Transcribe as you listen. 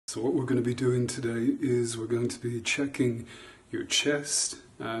So what we're going to be doing today is we're going to be checking your chest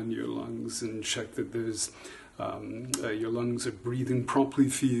and your lungs and check that there's your lungs are breathing properly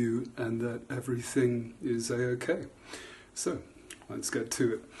for you and that everything is a-okay. So let's get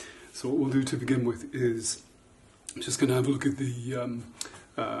to it. So what we'll do to begin with is I'm just going to have a look at the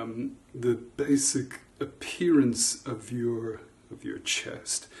basic appearance of your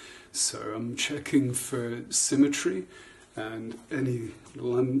chest. So I'm checking for symmetry and any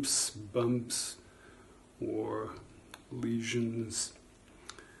lumps, bumps, or lesions,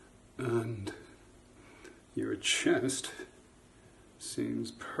 and your chest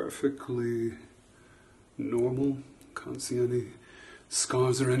seems perfectly normal. Can't see any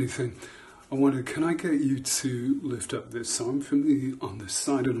scars or anything. Can I get you to lift up this arm for me on this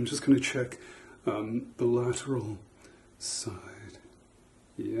side? And I'm just going to check the lateral side.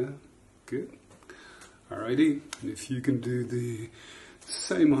 Yeah, good. Alrighty, and if you can do the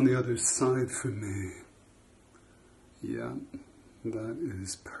same on the other side for me. Yeah, that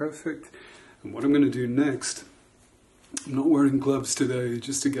is perfect. And what I'm going to do next, I'm not wearing gloves today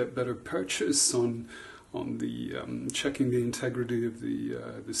just to get better purchase on the checking the integrity of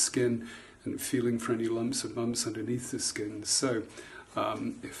the skin and feeling for any lumps or bumps underneath the skin. So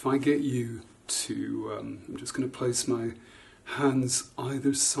if I get you to, I'm just going to place my hands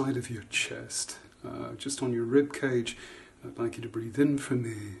either side of your chest, just on your rib cage. I'd like you to breathe in for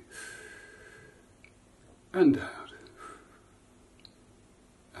me and out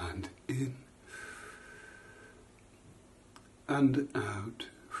and in and out.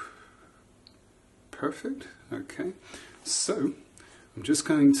 Perfect. Okay, so I'm just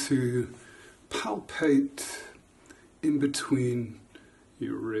going to palpate in between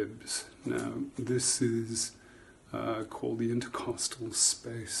your ribs. Now this is called the intercostal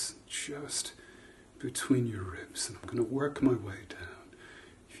space, just between your ribs, and I'm going to work my way down.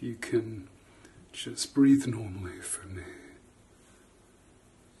 If you can just breathe normally for me.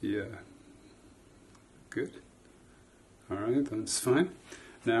 Yeah, good. Alright, that's fine.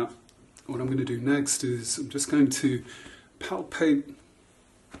 Now what I'm going to do next is I'm just going to palpate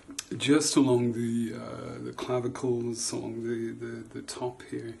just along the clavicles, along the top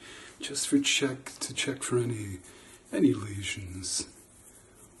here, just to check for any lesions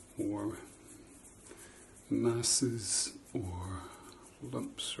or masses or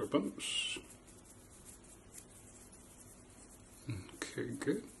lumps or bumps. Okay,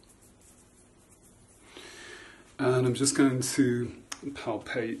 good. And I'm just going to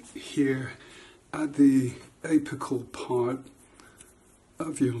palpate here at the apical part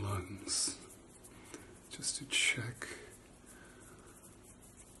of your lungs, just to check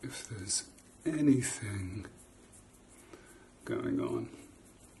if there's anything going on.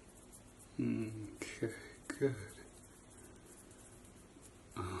 Okay, good.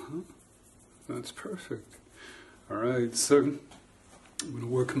 That's perfect. Alright, so I'm going to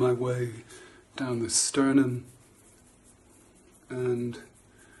work my way down the sternum, and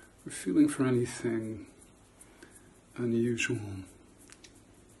we're feeling for anything unusual.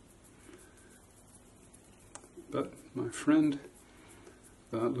 But, my friend,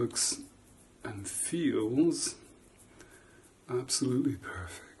 that looks and feels absolutely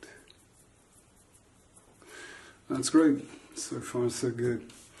perfect. That's great. So far, so good.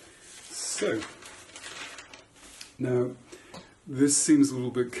 So, now, this seems a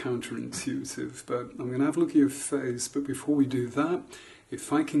little bit counterintuitive, but I'm going to have a look at your face. But before we do that,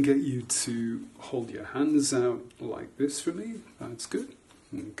 if I can get you to hold your hands out like this for me, that's good.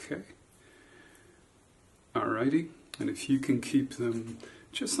 Okay. Alrighty. And if you can keep them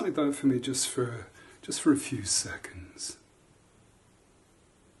just like that for me, just for a few seconds.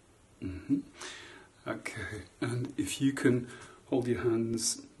 Okay. And if you can hold your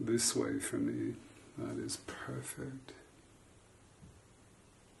hands this way for me, that is perfect.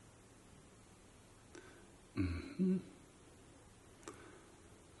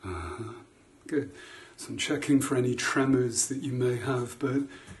 Good. So I'm checking for any tremors that you may have, but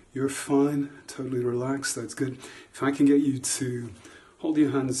you're fine, totally relaxed, that's good. If I can get you to hold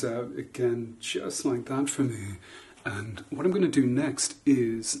your hands out again, just like that for me. And what I'm going to do next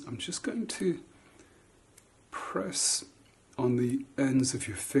is I'm just going to press on the ends of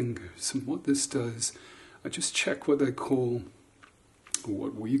your fingers. And what this does, I just check what they call, or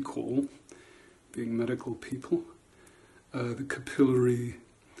what we call, being medical people, the capillary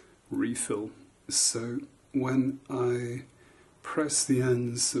refill. So when I press the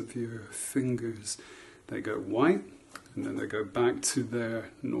ends of your fingers, they go white and then they go back to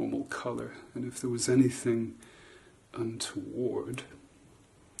their normal color. And if there was anything untoward,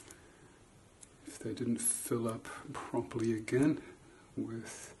 if they didn't fill up properly again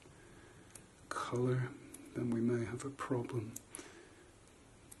with color, then we may have a problem.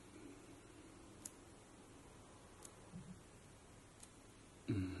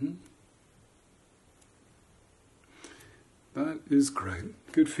 That is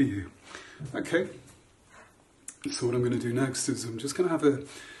great. Good for you. Okay. So what I'm going to do next is I'm just going to have a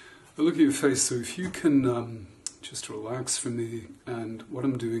look at your face. So if you can just relax for me, and what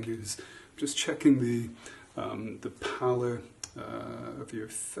I'm doing is just checking the pallor of your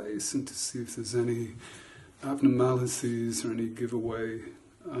face, and to see if there's any abnormalities or any giveaway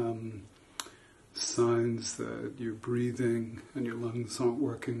signs that your breathing and your lungs aren't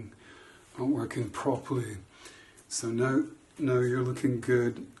working properly. So no, you're looking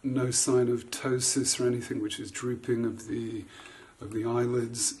good. No sign of ptosis or anything, which is drooping of the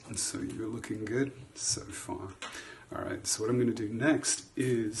eyelids, and so you're looking good so far. All right. So what I'm going to do next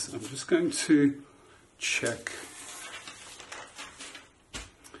is I'm just going to check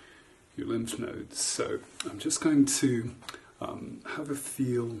your lymph nodes. So I'm just going to have a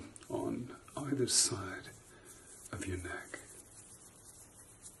feel on either side of your neck.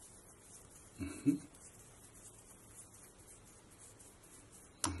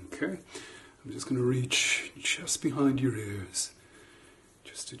 Okay, I'm just going to reach just behind your ears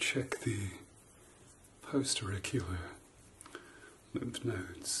just to check the post-auricular lymph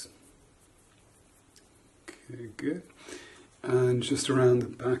nodes. Okay, good. And just around the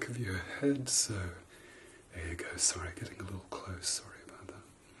back of your head, so there you go. Sorry, getting a little close, sorry about that.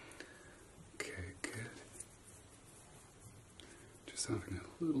 Okay, good. Just having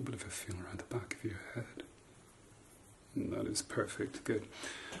a little bit of a feel around the back of your head. And that is perfect, good.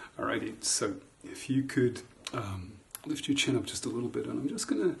 Alrighty, so if you could lift your chin up just a little bit, and I'm just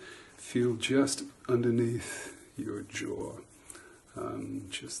going to feel just underneath your jaw,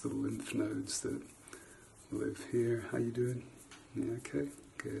 just the lymph nodes that live here. How you doing? Yeah, okay,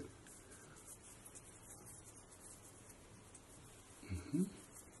 good.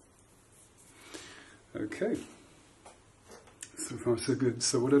 Okay. So far so good.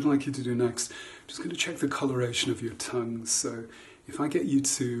 So what I'd like you to do next, just going to check the coloration of your tongue. So if I get you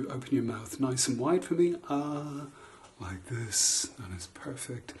to open your mouth nice and wide for me, like this, that is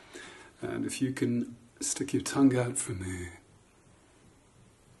perfect. And if you can stick your tongue out for me.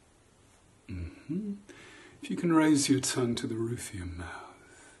 If you can raise your tongue to the roof of your mouth.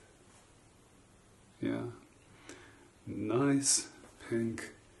 Yeah. Nice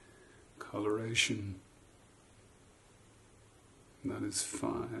pink coloration. That is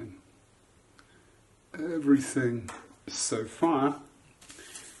fine. Everything so far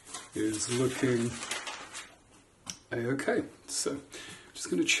is looking a-okay. So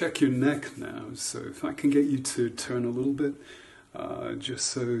just going to check your neck now. So if I can get you to turn a little bit, just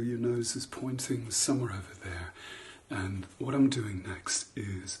so your nose is pointing somewhere over there. And what I'm doing next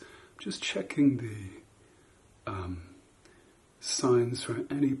is just checking the signs for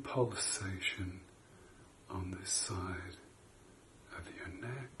any pulsation on this side of your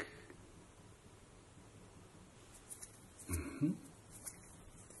neck.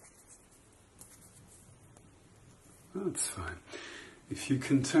 That's fine. If you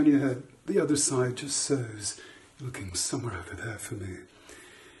can turn your head the other side, just so you're looking somewhere over there for me.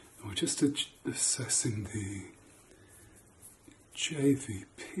 And we're just assessing the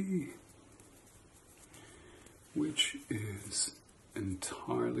JVP, which is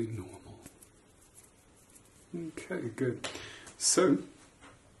entirely normal. Okay, good. So,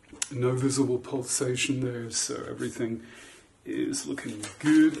 no visible pulsation there, so everything is looking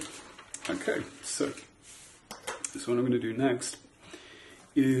good. Okay, so what I'm going to do next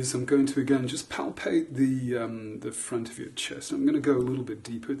is I'm going to again just palpate the front of your chest. I'm going to go a little bit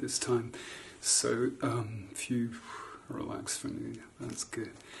deeper this time. So if you relax for me, that's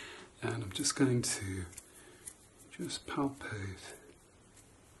good. And I'm just going to just palpate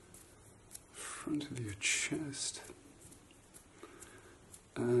the front of your chest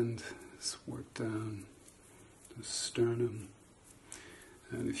and just work down the sternum.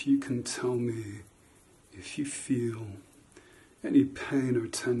 And if you can tell me if you feel any pain or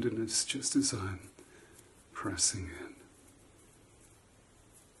tenderness just as I'm pressing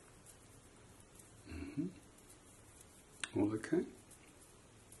in. All okay?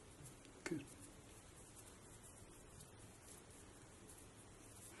 Good.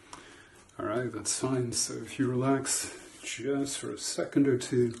 All right, that's fine. So if you relax just for a second or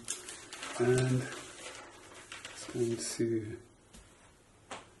two, and it's going to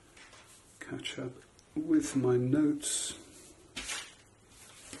catch up with my notes.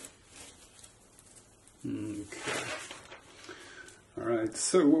 Okay. All right,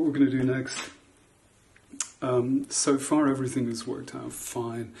 so what we're going to do next So far everything has worked out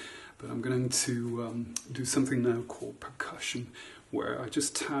fine, but I'm going to do something now called percussion, where I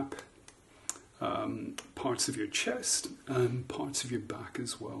just tap parts of your chest and parts of your back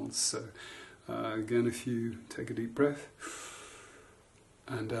as well. So again, if you take a deep breath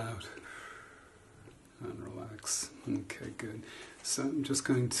and out and relax. Okay, good. So I'm just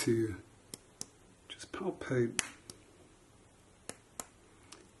going to just palpate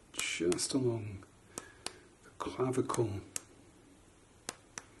just along the clavicle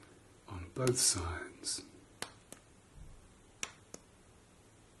on both sides.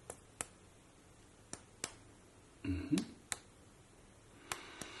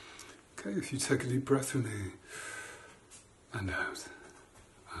 Okay, if you take a deep breath with me and out.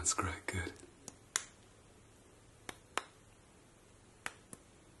 That's great, good.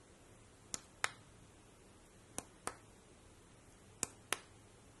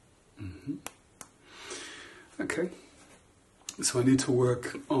 Okay, so I need to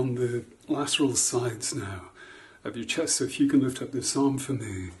work on the lateral sides now of your chest. So if you can lift up this arm for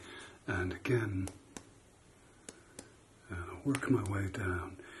me, and again, work my way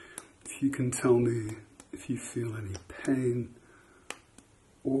down. If you can tell me if you feel any pain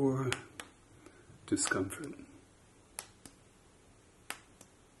or discomfort.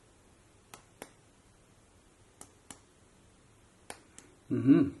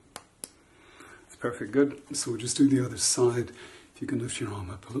 That's perfect, good. So we'll just do the other side. If you can lift your arm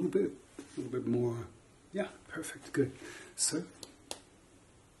up a little bit more. Yeah, perfect, good. So.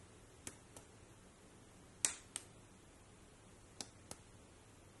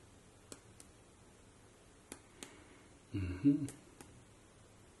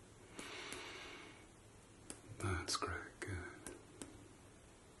 That's great, good.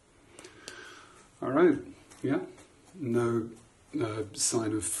 All right, yeah, no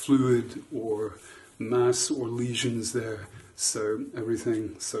sign of fluid or mass or lesions there, so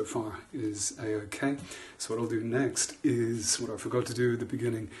everything so far is a-okay. So what I'll do next is, what I forgot to do at the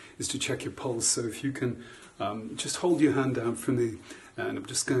beginning, is to check your pulse. So if you can just hold your hand out for me, and I'm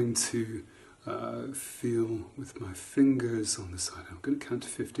just going to feel with my fingers on the side. I'm going to count to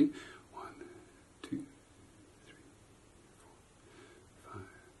 50. 1, 2, 3, 4, 5,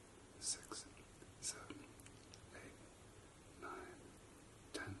 6, 7, 8, 9,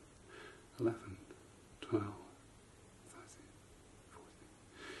 10, 11, 12, 13,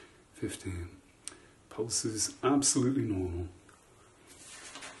 14, 15. Pulse is absolutely normal.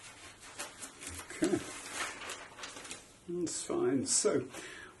 Okay. That's fine. So,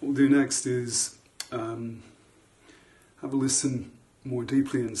 what we'll do next is have a listen more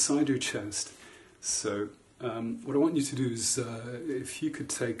deeply inside your chest. So what I want you to do is, if you could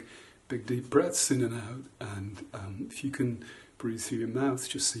take big deep breaths in and out, and if you can breathe through your mouth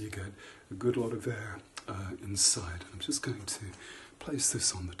just so you get a good lot of air inside. I'm just going to place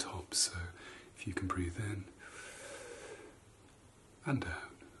this on the top, so if you can breathe in and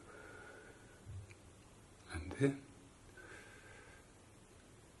out and in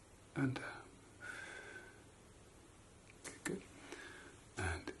and out. Okay, good.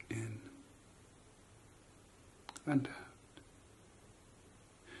 And in and out.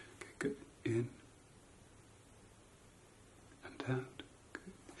 Okay, good. In and out.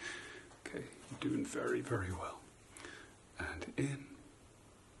 Good. Okay, you're doing very, very well. And in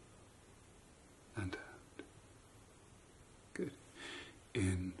and out. Good.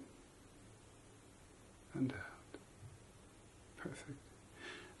 In and out. Perfect.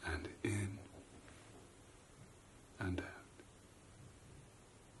 And in and out.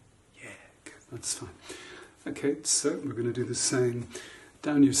 Yeah, good, that's fine. Okay, so we're going to do the same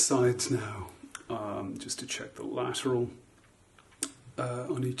down your sides now, just to check the lateral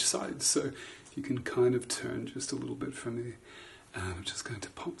on each side. So if you can kind of turn just a little bit for me, and I'm just going to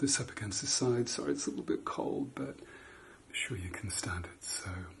pop this up against the side. Sorry, it's a little bit cold, but I'm sure you can stand it. So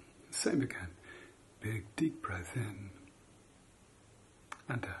same again. Big deep breath in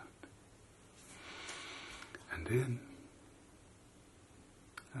and out, and in,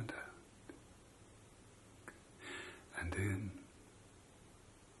 and out, and in,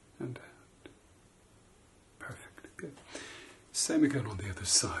 and out. Perfect, good. Same again on the other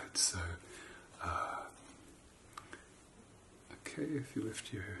side, so, okay, if you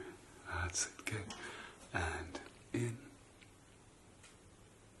lift your, that's it, good, and in,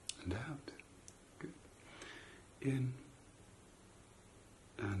 and out, good, in,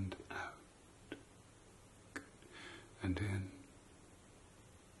 and out. Good. And in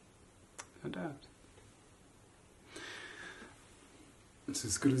and out. It's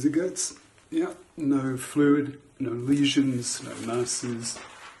as good as it gets. Yeah, no fluid, no lesions, no masses,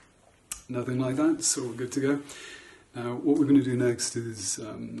 Nothing like that, so we're good to go. Now, what we're going to do next is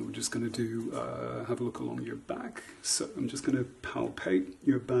we're just going to do have a look along your back. So I'm just going to palpate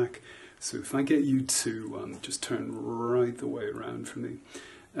your back. So if I get you to just turn right the way around for me,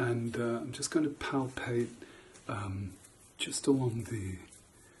 and I'm just going to palpate just along the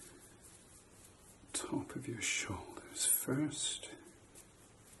top of your shoulders first.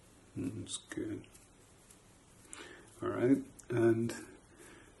 That's good. All right, and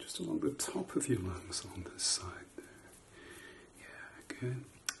just along the top of your lungs on this side there. Yeah, good.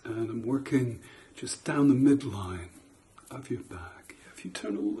 And I'm working just down the midline of your back. Yeah, if you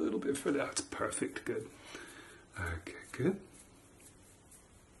turn a little bit further, that's perfect, good. Okay, good.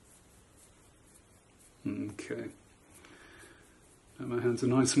 Okay. And my hands are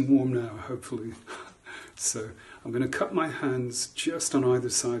nice and warm now, hopefully. So I'm going to cup my hands just on either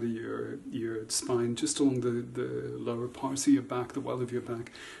side of your spine, just along the lower parts of your back, the well of your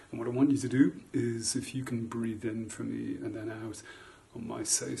back. And what I want you to do is, if you can breathe in for me and then out on my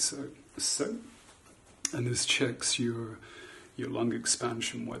say-so. So, and this checks your lung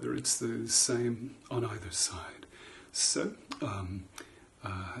expansion, whether it's the same on either side. So,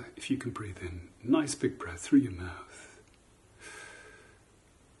 if you can breathe in, nice big breath through your mouth.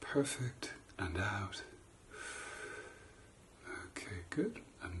 Perfect. And out. Okay, good.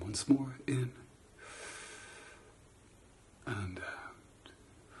 And once more, in and out.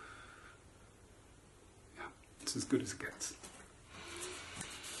 Yeah, it's as good as it gets.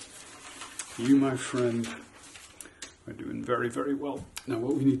 You, my friend, are doing very, very well. Now,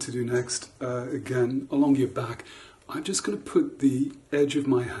 what we need to do next, again, along your back, I'm just going to put the edge of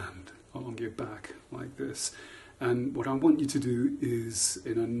my hand along your back like this. And what I want you to do is,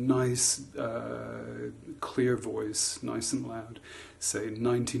 in a nice, clear voice, nice and loud, say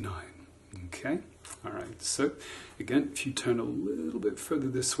 99. Okay? All right. So, again, if you turn a little bit further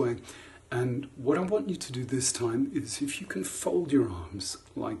this way, and what I want you to do this time is, if you can fold your arms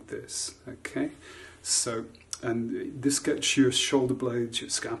like this. Okay? So, and this gets your shoulder blades, your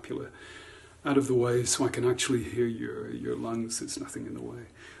scapula, out of the way, so I can actually hear your lungs. There's nothing in the way.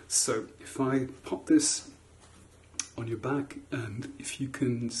 So, if I pop this on your back, and if you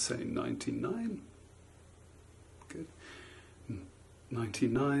can say 99, good,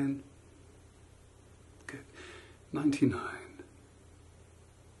 99, good, 99,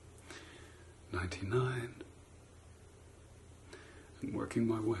 99, and working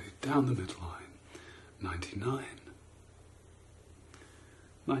my way down the midline, 99,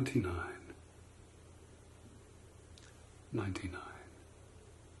 99, 99.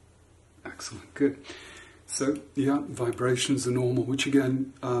 Excellent, good. So, yeah, vibrations are normal, which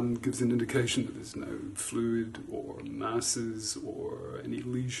again gives an indication that there's no fluid or masses or any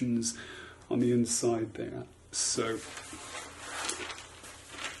lesions on the inside there. So,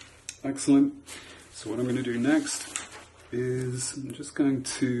 excellent. So what I'm going to do next is I'm just going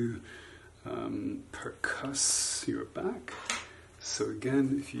to percuss your back. So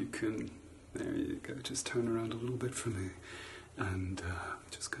again, if you can, there you go, just turn around a little bit for me. And I'm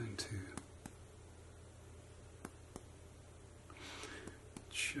just going to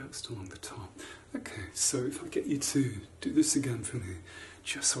just along the top. Okay, so if I get you to do this again for me,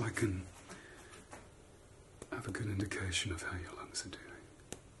 just so I can have a good indication of how your lungs are doing.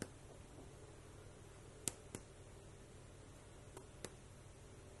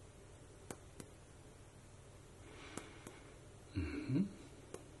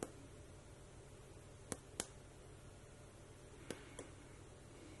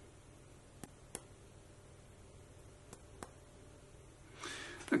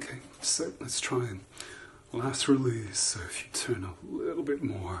 Okay, so let's try and last release. So if you turn a little bit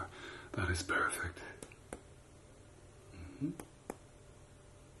more, that is perfect.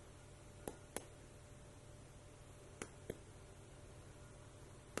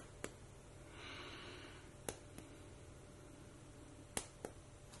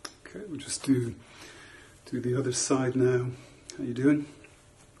 Okay, we'll just do the other side now. How you doing?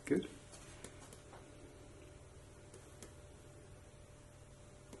 Good.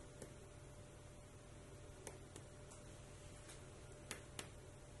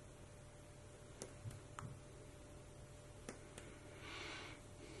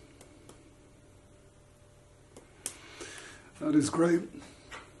 That is great.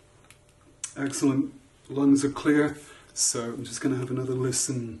 Excellent. Lungs are clear. So I'm just going to have another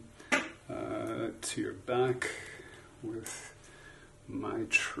listen to your back with my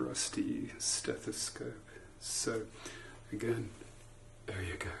trusty stethoscope. So again, there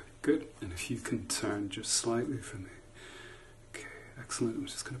you go. Good. And if you can turn just slightly for me. Okay, excellent. I'm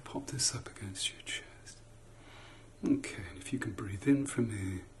just going to pop this up against your chest. Okay, and if you can breathe in for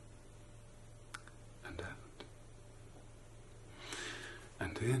me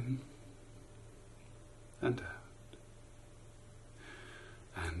in and out.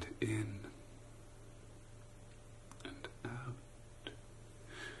 And in and out.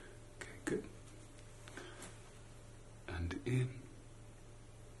 Okay, good. And in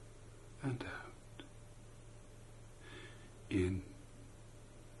and out. In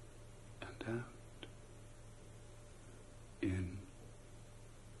and out. In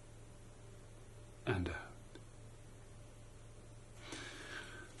and out.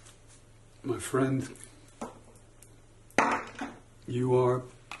 My friend, you are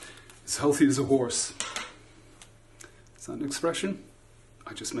as healthy as a horse. Is that an expression?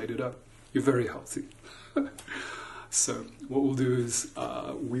 I just made it up. You're very healthy. So what we'll do is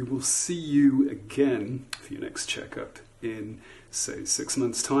we will see you again for your next checkup in, say, 6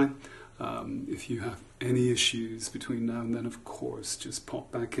 months' time. If you have any issues between now and then, of course, just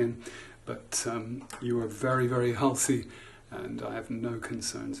pop back in. But you are very, very healthy, and I have no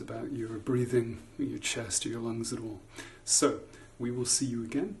concerns about your breathing, your chest, or your lungs at all. So we will see you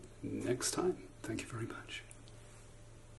again next time. Thank you very much.